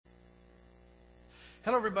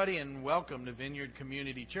Hello, everybody, and welcome to Vineyard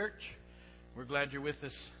Community Church. We're glad you're with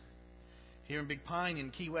us here in Big Pine, in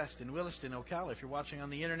Key West, in Williston, Ocala. If you're watching on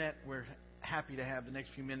the internet, we're happy to have the next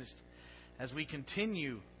few minutes as we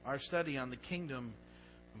continue our study on the kingdom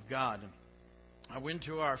of God. We're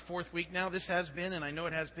into our fourth week now. This has been, and I know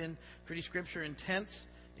it has been, pretty scripture intense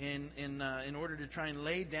in order to try and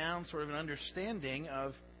lay down sort of an understanding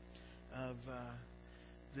of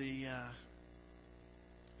the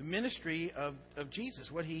ministry of Jesus,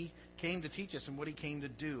 what He came to teach us and what He came to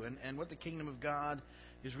do, and what the kingdom of God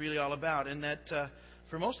is really all about. And that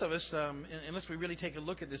for most of us, unless we really take a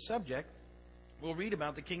look at this subject, we'll read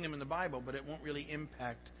about the kingdom in the Bible, but it won't really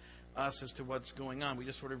impact us as to what's going on. We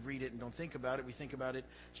just sort of read it and don't think about it. We think about it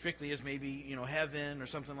strictly as maybe, heaven or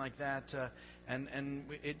something like that, and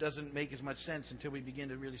it doesn't make as much sense until we begin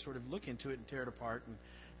to really sort of look into it and tear it apart.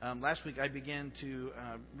 And last week I began to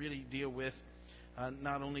really deal with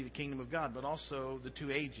not only the kingdom of God, but also the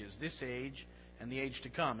two ages, this age and the age to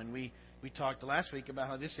come. And we talked last week about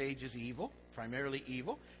how this age is evil, primarily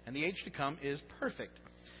evil, and the age to come is perfect.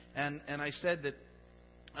 And I said that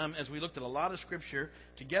as we looked at a lot of scripture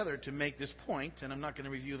together to make this point, and I'm not going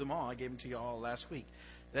to review them all, I gave them to you all last week,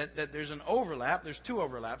 that there's an overlap. There's two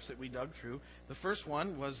overlaps that we dug through. The first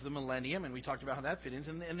one was the millennium, and we talked about how that fit in.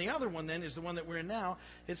 And the other one then is the one that we're in now.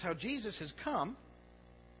 It's how Jesus has come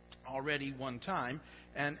already one time,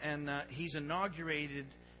 and He's inaugurated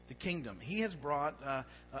the kingdom. He has brought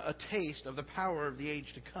a taste of the power of the age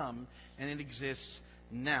to come, and it exists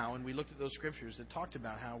now. And we looked at those scriptures that talked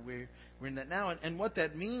about how we're in that now, and what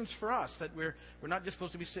that means for us, that we're not just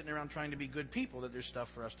supposed to be sitting around trying to be good people, that there's stuff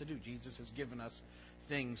for us to do. Jesus has given us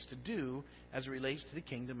things to do as it relates to the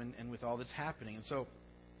kingdom and with all that's happening. And so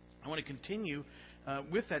I want to continue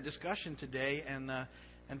with that discussion today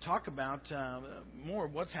and talk about more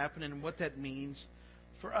of what's happening and what that means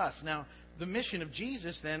for us. Now, the mission of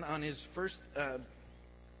Jesus then on His first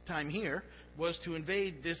time here was to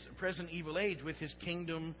invade this present evil age with His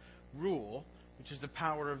kingdom rule, which is the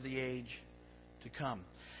power of the age to come.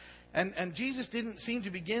 And Jesus didn't seem to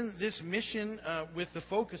begin this mission with the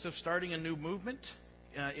focus of starting a new movement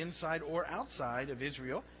inside or outside of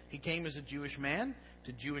Israel. He came as a Jewish man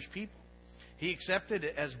to Jewish people. He accepted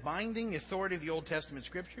as binding the authority of the Old Testament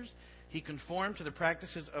scriptures. He conformed to the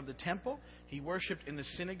practices of the temple. He worshipped in the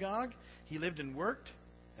synagogue. He lived and worked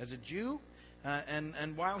as a Jew.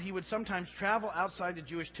 And while he would sometimes travel outside the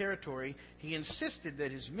Jewish territory, he insisted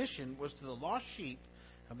that his mission was to the lost sheep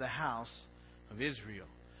of the house of Israel.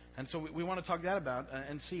 And so we want to talk that about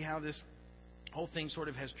and see how this whole thing sort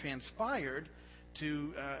of has transpired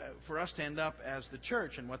for us to end up as the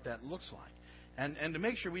church and what that looks like. And to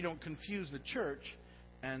make sure we don't confuse the church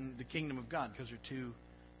and the kingdom of God, because they're two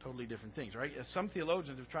totally different things, right? Some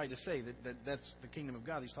theologians have tried to say that that's the kingdom of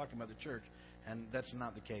God. He's talking about the church, and that's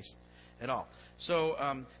not the case at all.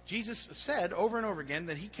 So Jesus said over and over again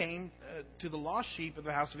that He came to the lost sheep of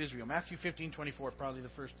the house of Israel. Matthew 15:24, probably the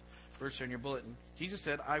first verse there in your bulletin. Jesus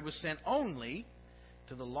said, "I was sent only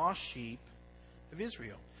to the lost sheep of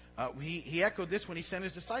Israel." He echoed this when He sent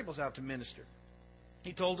His disciples out to minister.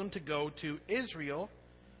 He told them to go to Israel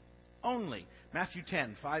only. Matthew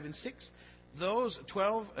 10:5 and 6. Those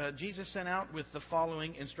 12 Jesus sent out with the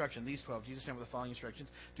following instruction. These 12 Jesus sent with the following instructions.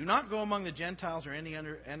 Do not go among the Gentiles or any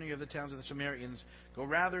of the towns of the Samaritans. Go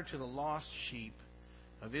rather to the lost sheep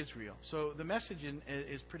of Israel. So the message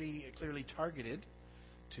is pretty clearly targeted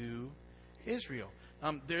to Israel.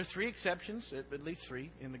 There are three exceptions, at least three,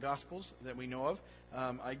 in the Gospels that we know of.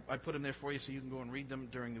 I put them there for you so you can go and read them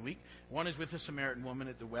during the week. One is with the Samaritan woman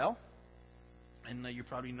at the well, and you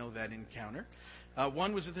probably know that encounter.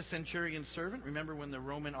 One was with the centurion's servant. Remember when the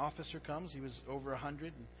Roman officer comes? He was over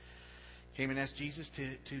 100 and came and asked Jesus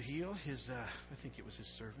to heal his, I think it was his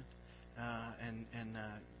servant. And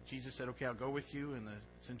Jesus said, "Okay, I'll go with you." And the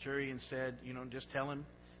centurion said, just tell him,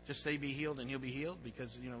 just say be healed and he'll be healed,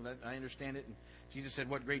 because, that I understand it. And Jesus said,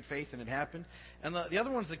 "What great faith," and it happened. And the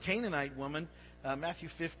other one's the Canaanite woman, Matthew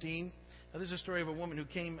 15. There's a story of a woman who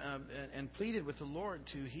came and pleaded with the Lord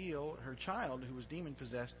to heal her child who was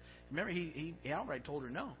demon-possessed. Remember, he outright told her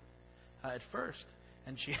no at first.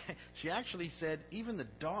 And she actually said, even the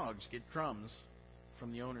dogs get crumbs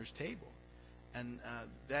from the owner's table. And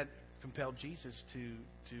that compelled Jesus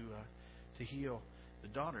to heal the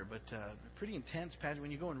daughter. But pretty intense passage.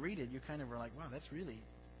 When you go and read it, you kind of are like, wow, that's really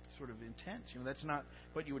sort of intense. That's not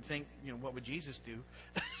what you would think, what would Jesus do?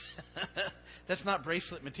 That's not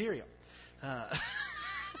bracelet material.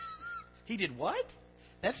 He did what?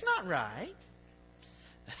 That's not right.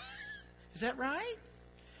 Is that right?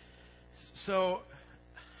 So,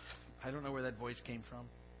 I don't know where that voice came from.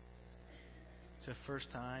 It's the first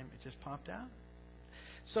time it just popped out.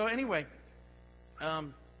 So anyway,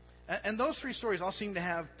 and those three stories all seem to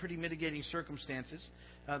have pretty mitigating circumstances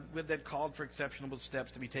that called for exceptional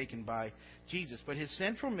steps to be taken by Jesus. But his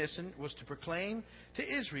central mission was to proclaim to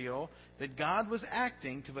Israel that God was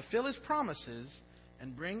acting to fulfill his promises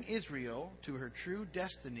and bring Israel to her true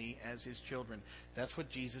destiny as his children. That's what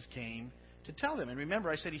Jesus came to tell them. And remember,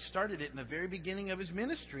 I said he started it in the very beginning of his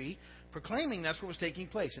ministry, proclaiming that's what was taking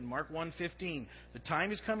place. In Mark 1:15, the time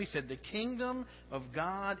has come, he said, the kingdom of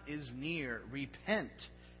God is near. Repent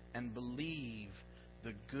and believe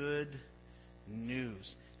the good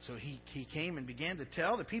news. So he came and began to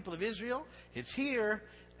tell the people of Israel, it's here.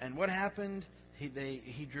 And what happened?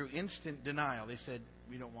 He drew instant denial. They said,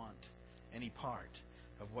 we don't want any part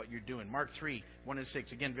of what you're doing. Mark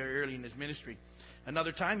 3:1-6, again, very early in his ministry.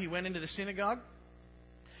 Another time he went into the synagogue,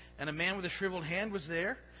 and a man with a shriveled hand was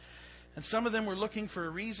there. And some of them were looking for a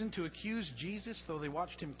reason to accuse Jesus, though they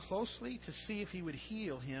watched him closely to see if he would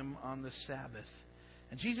heal him on the Sabbath.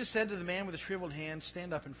 And Jesus said to the man with the shriveled hand,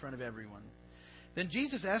 stand up in front of everyone. Then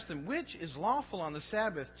Jesus asked them, which is lawful on the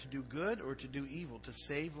Sabbath, to do good or to do evil, to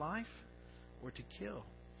save life or to kill?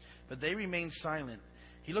 But they remained silent.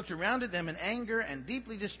 He looked around at them in anger and,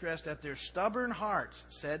 deeply distressed at their stubborn hearts,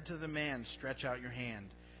 said to the man, stretch out your hand.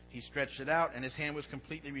 He stretched it out, and his hand was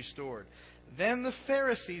completely restored. Then the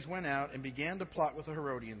Pharisees went out and began to plot with the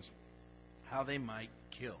Herodians how they might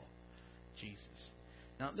kill Jesus.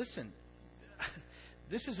 Now listen,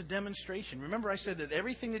 this is a demonstration. Remember, I said that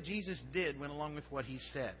everything that Jesus did went along with what he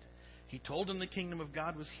said. He told them the kingdom of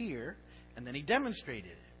God was here, and then he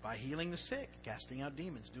demonstrated it by healing the sick, casting out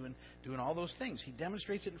demons, doing all those things. He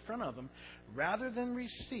demonstrates it in front of them. Rather than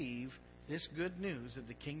receive this good news that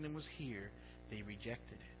the kingdom was here, they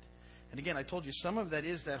rejected it. And again, I told you, some of that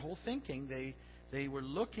is that whole thinking. They were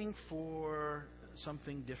looking for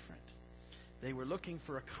something different. They were looking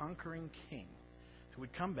for a conquering king who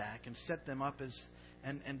would come back and set them up as...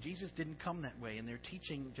 And Jesus didn't come that way. And their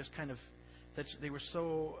teaching just kind of... they were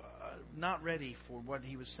so not ready for what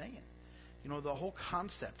he was saying. You know, the whole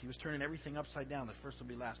concept, he was turning everything upside down. The first will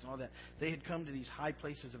be last and all that. They had come to these high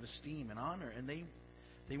places of esteem and honor, and they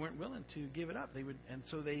weren't willing to give it up. And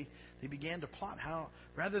so they began to plot how,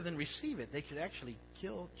 rather than receive it, they could actually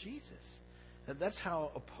kill Jesus. That's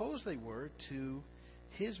how opposed they were to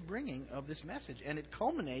his bringing of this message. And it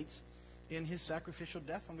culminates in his sacrificial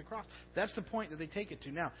death on the cross. That's the point that they take it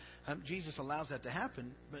to. Now, Jesus allows that to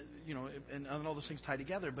happen, but and all those things tie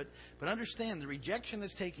together. But understand the rejection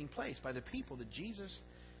that's taking place by the people that Jesus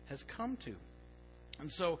has come to. And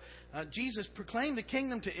so Jesus proclaimed the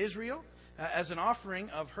kingdom to Israel as an offering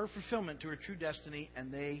of her fulfillment to her true destiny,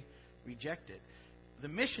 and they reject it. The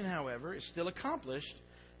mission, however, is still accomplished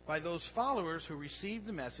by those followers who received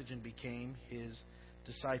the message and became his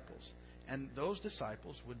disciples. And those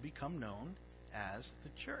disciples would become known as the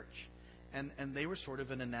church. And they were sort of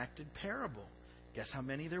an enacted parable. Guess how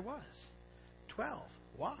many there was? 12.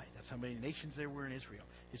 Why? That's how many nations there were in Israel.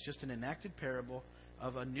 It's just an enacted parable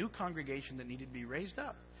of a new congregation that needed to be raised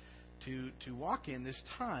up to walk in this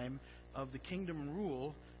time of the kingdom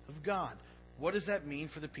rule of God. What does that mean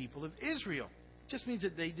for the people of Israel? It just means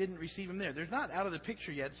that they didn't receive him there. They're not out of the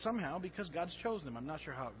picture yet somehow because God's chosen them. I'm not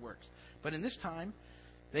sure how it works. But in this time,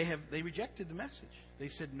 they rejected the message. They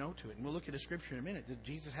said no to it. And we'll look at a scripture in a minute that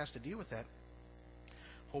Jesus has to deal with that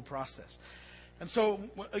whole process. And so,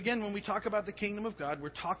 again, when we talk about the kingdom of God, we're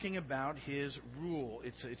talking about his rule.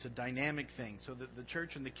 It's a dynamic thing. So that the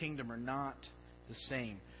church and the kingdom are not the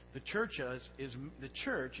same. The church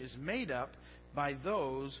is made up by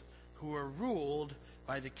those who are ruled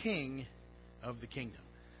by the king of the kingdom.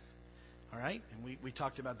 All right? And we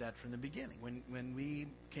talked about that from the beginning. When we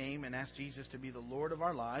came and asked Jesus to be the Lord of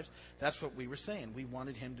our lives, that's what we were saying. We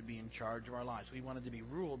wanted him to be in charge of our lives. We wanted to be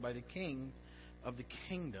ruled by the king of the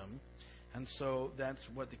kingdom. And so that's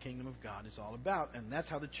what the kingdom of God is all about. And that's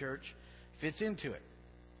how the church fits into it.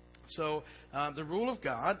 So the rule of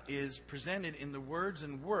God is presented in the words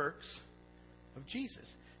and works of Jesus.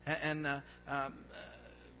 And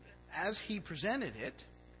as he presented it,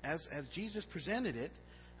 as Jesus presented it,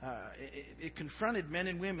 it confronted men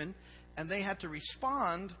and women, and they had to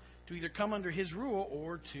respond to either come under his rule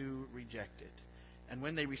or to reject it. And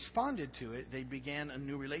when they responded to it, they began a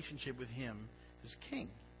new relationship with him as king.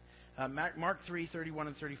 Mark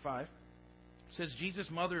 3:31-35 says, Jesus'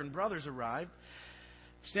 mother and brothers arrived.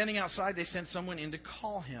 Standing outside, they sent someone in to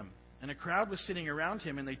call him. And a crowd was sitting around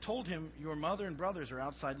him, and they told him, your mother and brothers are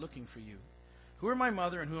outside looking for you. Who are my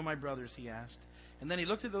mother and who are my brothers? He asked. And then he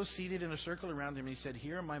looked at those seated in a circle around him, and he said,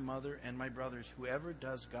 here are my mother and my brothers. Whoever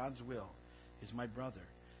does God's will is my brother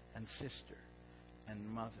and sister and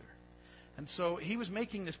mother. And so he was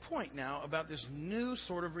making this point now about this new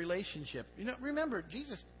sort of relationship. Remember,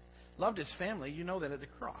 Jesus loved his family. You know that at the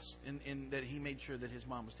cross, in that he made sure that his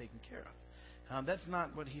mom was taken care of. That's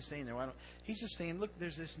not what he's saying there. He's just saying, look,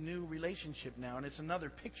 there's this new relationship now, and it's another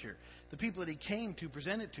picture. The people that he came to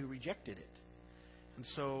present it to rejected it. And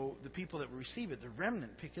so the people that receive it, the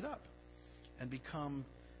remnant, pick it up and become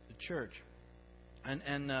the church.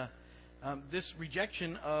 And this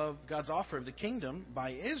rejection of God's offer of the kingdom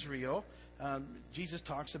by Israel, Jesus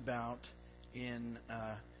talks about in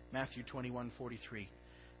Matthew 21:43,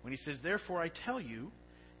 when he says, "Therefore I tell you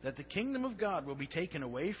that the kingdom of God will be taken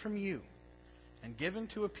away from you and given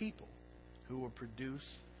to a people who will produce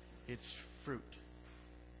its fruit."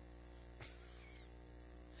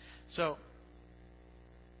 So,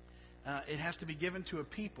 it has to be given to a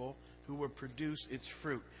people who will produce its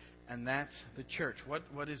fruit. And that's the church.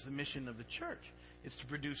 What is the mission of the church? It's to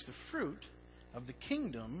produce the fruit of the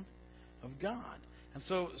kingdom of God. And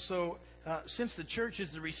so since the church is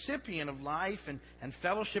the recipient of life and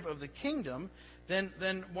fellowship of the kingdom,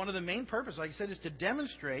 then one of the main purposes, like I said, is to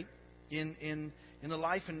demonstrate in the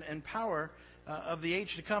life and power of the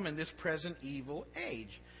age to come in this present evil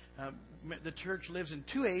age. The church lives in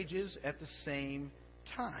two ages at the same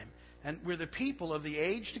time. And we're the people of the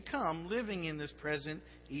age to come living in this present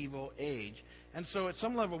evil age. And so at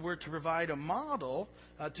some level we're to provide a model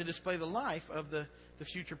to display the life of the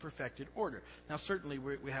future perfected order. Now certainly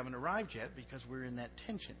we haven't arrived yet because we're in that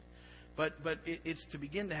tension. But it's to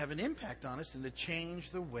begin to have an impact on us and to change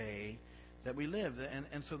the way that we live.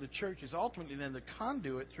 And so the church is ultimately then the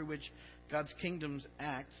conduit through which God's kingdom's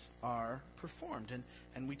acts are performed.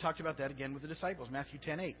 And we talked about that again with the disciples. Matthew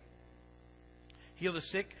 10:8. Heal the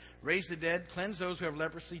sick, raise the dead, cleanse those who have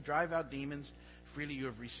leprosy, drive out demons. Freely you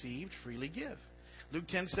have received, freely give. Luke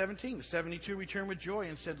 10:17, the 72 returned with joy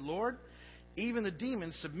and said, "Lord, even the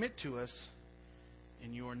demons submit to us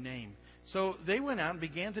in your name." So they went out and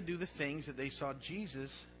began to do the things that they saw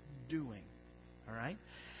Jesus doing. All right?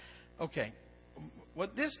 Okay.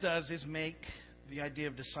 What this does is make the idea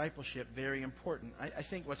of discipleship very important. I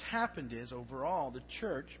think what's happened is, overall, the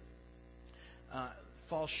church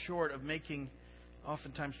falls short of making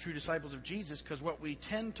oftentimes true disciples of Jesus, because what we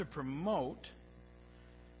tend to promote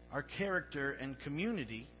are character and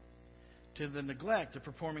community to the neglect of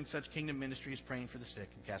performing such kingdom ministry as praying for the sick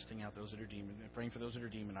and casting out those that are praying for those that are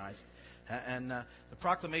demonized. And the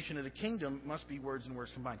proclamation of the kingdom must be words and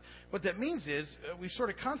words combined. What that means is we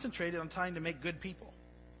sort of concentrated on trying to make good people.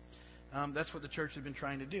 That's what the church has been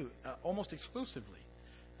trying to do, almost exclusively.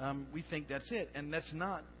 We think that's it, and that's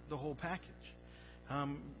not the whole package.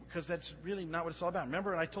 Because that's really not what it's all about.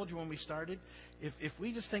 Remember, I told you when we started, if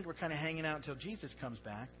we just think we're kind of hanging out until Jesus comes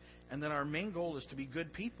back, and then our main goal is to be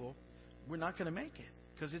good people, we're not going to make it.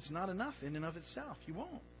 Because it's not enough in and of itself. You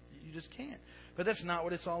won't. You just can't. But that's not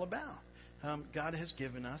what it's all about. God has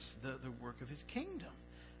given us the work of His kingdom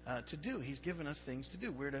to do. He's given us things to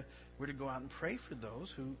do. We're to go out and pray for those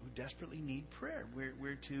who desperately need prayer.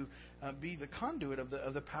 We're to be the conduit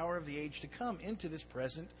of the power of the age to come into this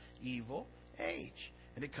present evil age.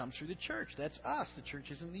 And it comes through the church. That's us. The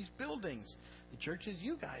church is in these buildings. The church is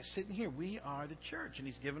you guys sitting here. We are the church. And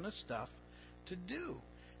He's given us stuff to do.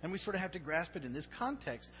 And we sort of have to grasp it in this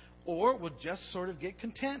context. Or we'll just sort of get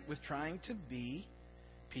content with trying to be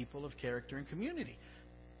people of character and community.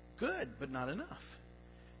 Good, but not enough.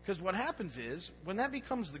 Because what happens is, when that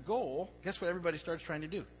becomes the goal, guess what everybody starts trying to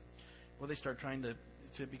do? Well, they start trying to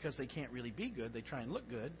because they can't really be good, they try and look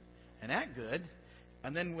good and act good.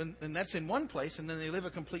 And then that's in one place, and then they live a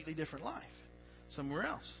completely different life somewhere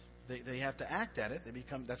else. They have to act at it.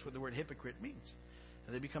 That's what the word hypocrite means.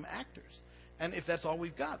 They become actors. And if that's all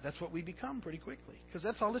we've got, that's what we become pretty quickly. Because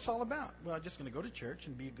that's all it's all about. Well, I'm just going to go to church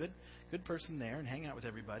and be a good person there and hang out with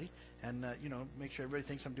everybody and make sure everybody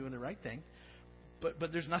thinks I'm doing the right thing.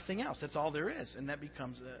 But there's nothing else. That's all there is. And that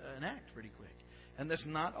becomes an act pretty quick. And that's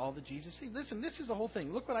not all that Jesus sees. Listen, this is the whole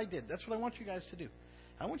thing. Look what I did. That's what I want you guys to do.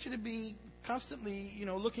 I want you to be constantly,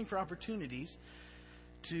 looking for opportunities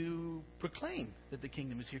to proclaim that the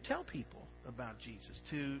kingdom is here. Tell people about Jesus,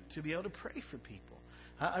 to be able to pray for people.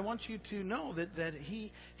 I want you to know that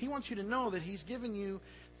He wants you to know that He's given you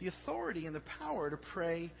the authority and the power to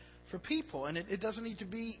pray for people. And it doesn't need to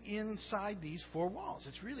be inside these four walls.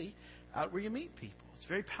 It's really out where you meet people. It's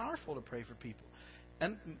very powerful to pray for people.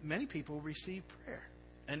 And many people receive prayer.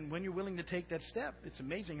 And when you're willing to take that step, it's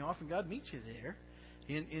amazing how often God meets you there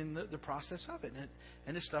in the process of it.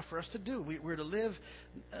 And it's stuff for us to do. We're to live.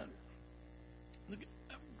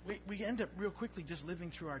 We end up real quickly just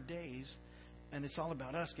living through our days, and it's all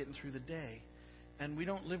about us getting through the day. And we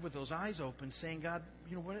don't live with those eyes open saying, God,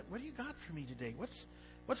 what do you got for me today? What's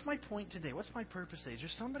What's my point today? What's my purpose today? Is there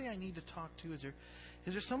somebody I need to talk to? Is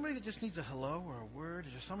there somebody that just needs a hello or a word?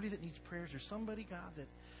 Is there somebody that needs prayers? Is there somebody, God,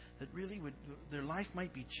 that really would, their life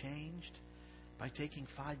might be changed by taking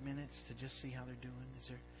 5 minutes to just see how they're doing? Is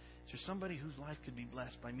there somebody whose life could be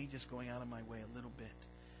blessed by me just going out of my way a little bit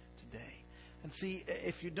today? And see,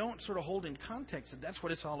 if you don't sort of hold in context that that's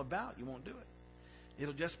what it's all about, you won't do it.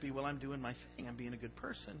 It'll just be, well, I'm doing my thing. I'm being a good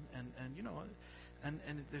person. And you know, and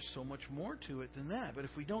there's so much more to it than that. But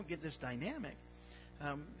if we don't get this dynamic,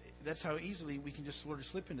 that's how easily we can just sort of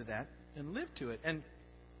slip into that and live to it. And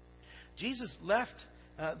Jesus left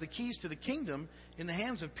the keys to the kingdom in the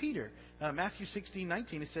hands of Peter. Matthew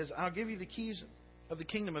 16:19, it says, I'll give you the keys of the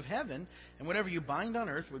kingdom of heaven, and whatever you bind on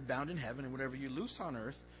earth will be bound in heaven, and whatever you loose on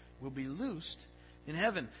earth will be loosed in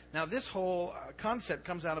heaven. Now, this whole concept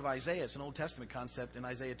comes out of Isaiah. It's an Old Testament concept in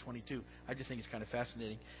Isaiah 22. I just think it's kind of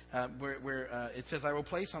fascinating, where it says, I will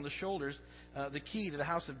place on the shoulders the key to the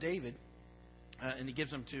house of David, and he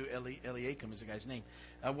gives them to Eliakim is the guy's name.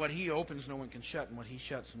 What he opens, no one can shut, and what he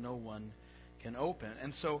shuts, no one can open.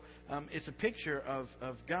 And so it's a picture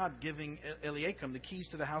of God giving Eliakim the keys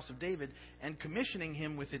to the house of David and commissioning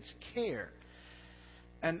him with its care.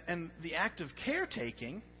 And the act of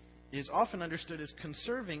caretaking is often understood as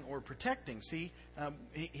conserving or protecting. See,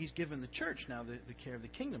 he's given the church now the care of the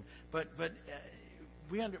kingdom. But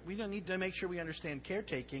we don't need to make sure we understand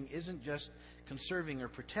caretaking isn't just conserving or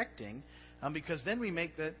protecting, because then we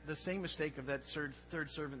make the same mistake of that third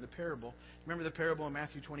servant in the parable. Remember the parable in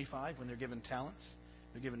Matthew 25 when they're given talents?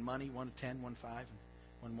 They're given money, 1 10, 1 5,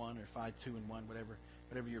 1 1, or 5 2 and 1,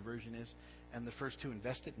 whatever your version is. And the first two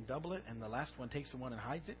invest it and double it, and the last one takes the one and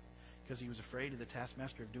hides it, because he was afraid of the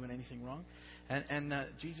taskmaster of doing anything wrong. And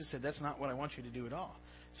Jesus said, that's not what I want you to do at all.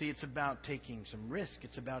 See, it's about taking some risk.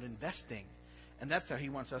 It's about investing. And that's how he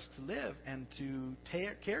wants us to live and to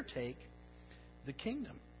caretake the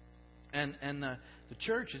kingdom. And the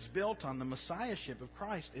church is built on the messiahship of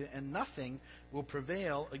Christ, and nothing will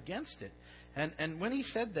prevail against it. And when he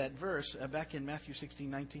said that verse back in Matthew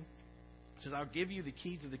 16:19, it says, I'll give you the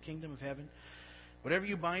keys of the kingdom of heaven. Whatever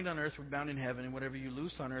you bind on earth will be bound in heaven, and whatever you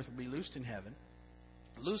loose on earth will be loosed in heaven.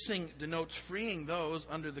 Loosing denotes freeing those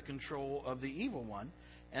under the control of the evil one,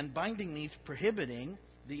 and binding means prohibiting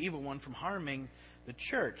the evil one from harming the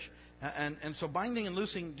church. And so binding and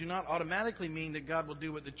loosing do not automatically mean that God will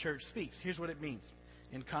do what the church speaks. Here's what it means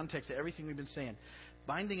in context to everything we've been saying.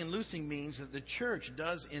 Binding and loosing means that the church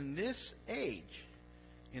does in this age,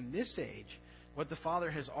 what the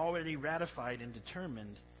Father has already ratified and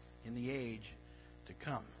determined in the age to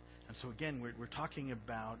come. And so again, we're talking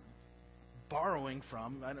about borrowing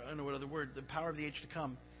from, I don't know what other word, the power of the age to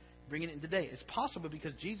come, bringing it in today. It's possible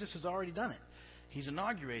because Jesus has already done it. He's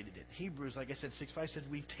inaugurated it. Hebrews, like I said, 6:5 says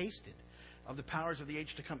we've tasted of the powers of the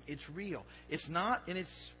age to come. It's real. It's not in its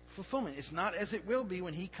fulfillment. It's not as it will be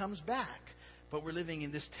when He comes back. But we're living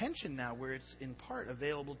in this tension now where it's in part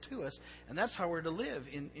available to us. And that's how we're to live,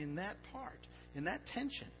 in that part, in that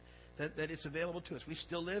tension, that it's available to us. We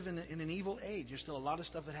still live in an evil age. There's still a lot of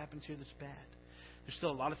stuff that happens here that's bad. There's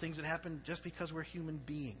still a lot of things that happen just because we're human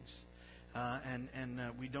beings. And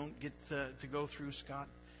we don't get to go through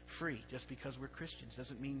scot-free just because we're Christians.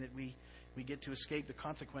 Doesn't mean that we get to escape the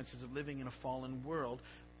consequences of living in a fallen world,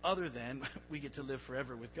 other than we get to live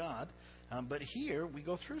forever with God. But here, we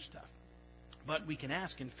go through stuff. But we can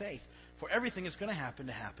ask in faith for everything that's going to happen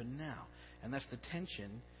now. And that's the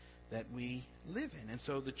tension that we live in. And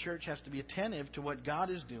so the church has to be attentive to what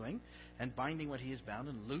God is doing and binding what He is bound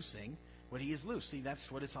and loosing what He is loose. See, that's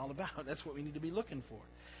what it's all about. That's what we need to be looking for.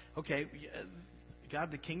 Okay,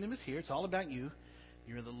 God, the kingdom is here. It's all about You.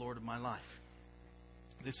 You're the Lord of my life.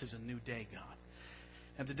 This is a new day, God.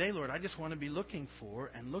 And today, Lord, I just want to be looking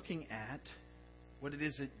for and looking at what it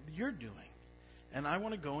is that You're doing. And I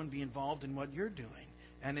want to go and be involved in what You're doing.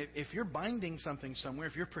 And if You're binding something somewhere,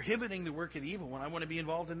 if You're prohibiting the work of the evil one, I want to be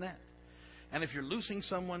involved in that. And if You're loosing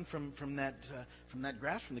someone from that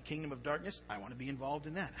grasp, from the kingdom of darkness, I want to be involved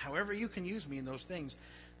in that. However You can use me in those things,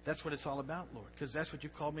 that's what it's all about, Lord. Because that's what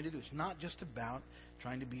You've called me to do. It's not just about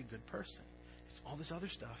trying to be a good person. It's all this other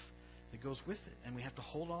stuff that goes with it. And we have to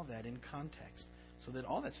hold all that in context so that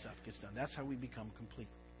all that stuff gets done. That's how we become complete.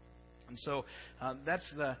 And so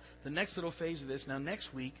that's the next little phase of this. Now,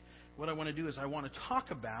 next week, what I want to do is I want to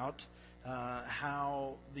talk about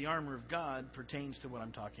how the armor of God pertains to what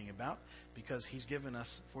I'm talking about, because He's given us,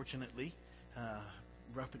 fortunately,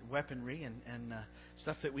 weaponry and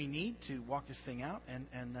stuff that we need to walk this thing out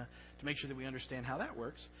and to make sure that we understand how that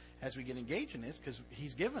works as we get engaged in this, because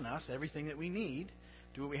He's given us everything that we need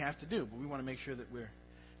to do what we have to do. But we want to make sure that we're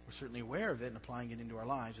certainly aware of it and applying it into our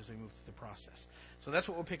lives as we move through the process. So that's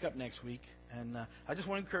what we'll pick up next week. And I just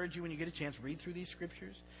want to encourage you, when you get a chance, read through these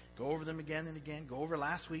scriptures. Go over them again and again. Go over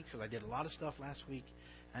last week, because I did a lot of stuff last week.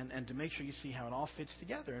 And to make sure you see how it all fits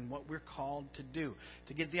together and what we're called to do.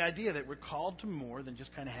 To get the idea that we're called to more than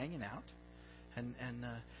just kind of hanging out. And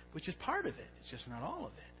which is part of it. It's just not all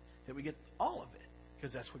of it. That we get all of it,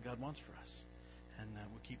 because that's what God wants for us. And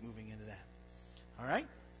we'll keep moving into that. All right?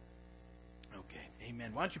 Okay.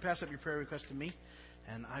 Amen. Why don't you pass up your prayer request to me,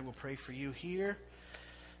 and I will pray for you here.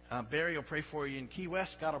 Barry will pray for you in Key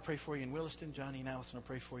West. Scott will pray for you in Williston. Johnny and Allison will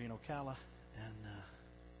pray for you in Ocala. And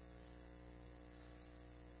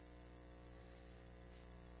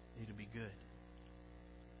it'll be good.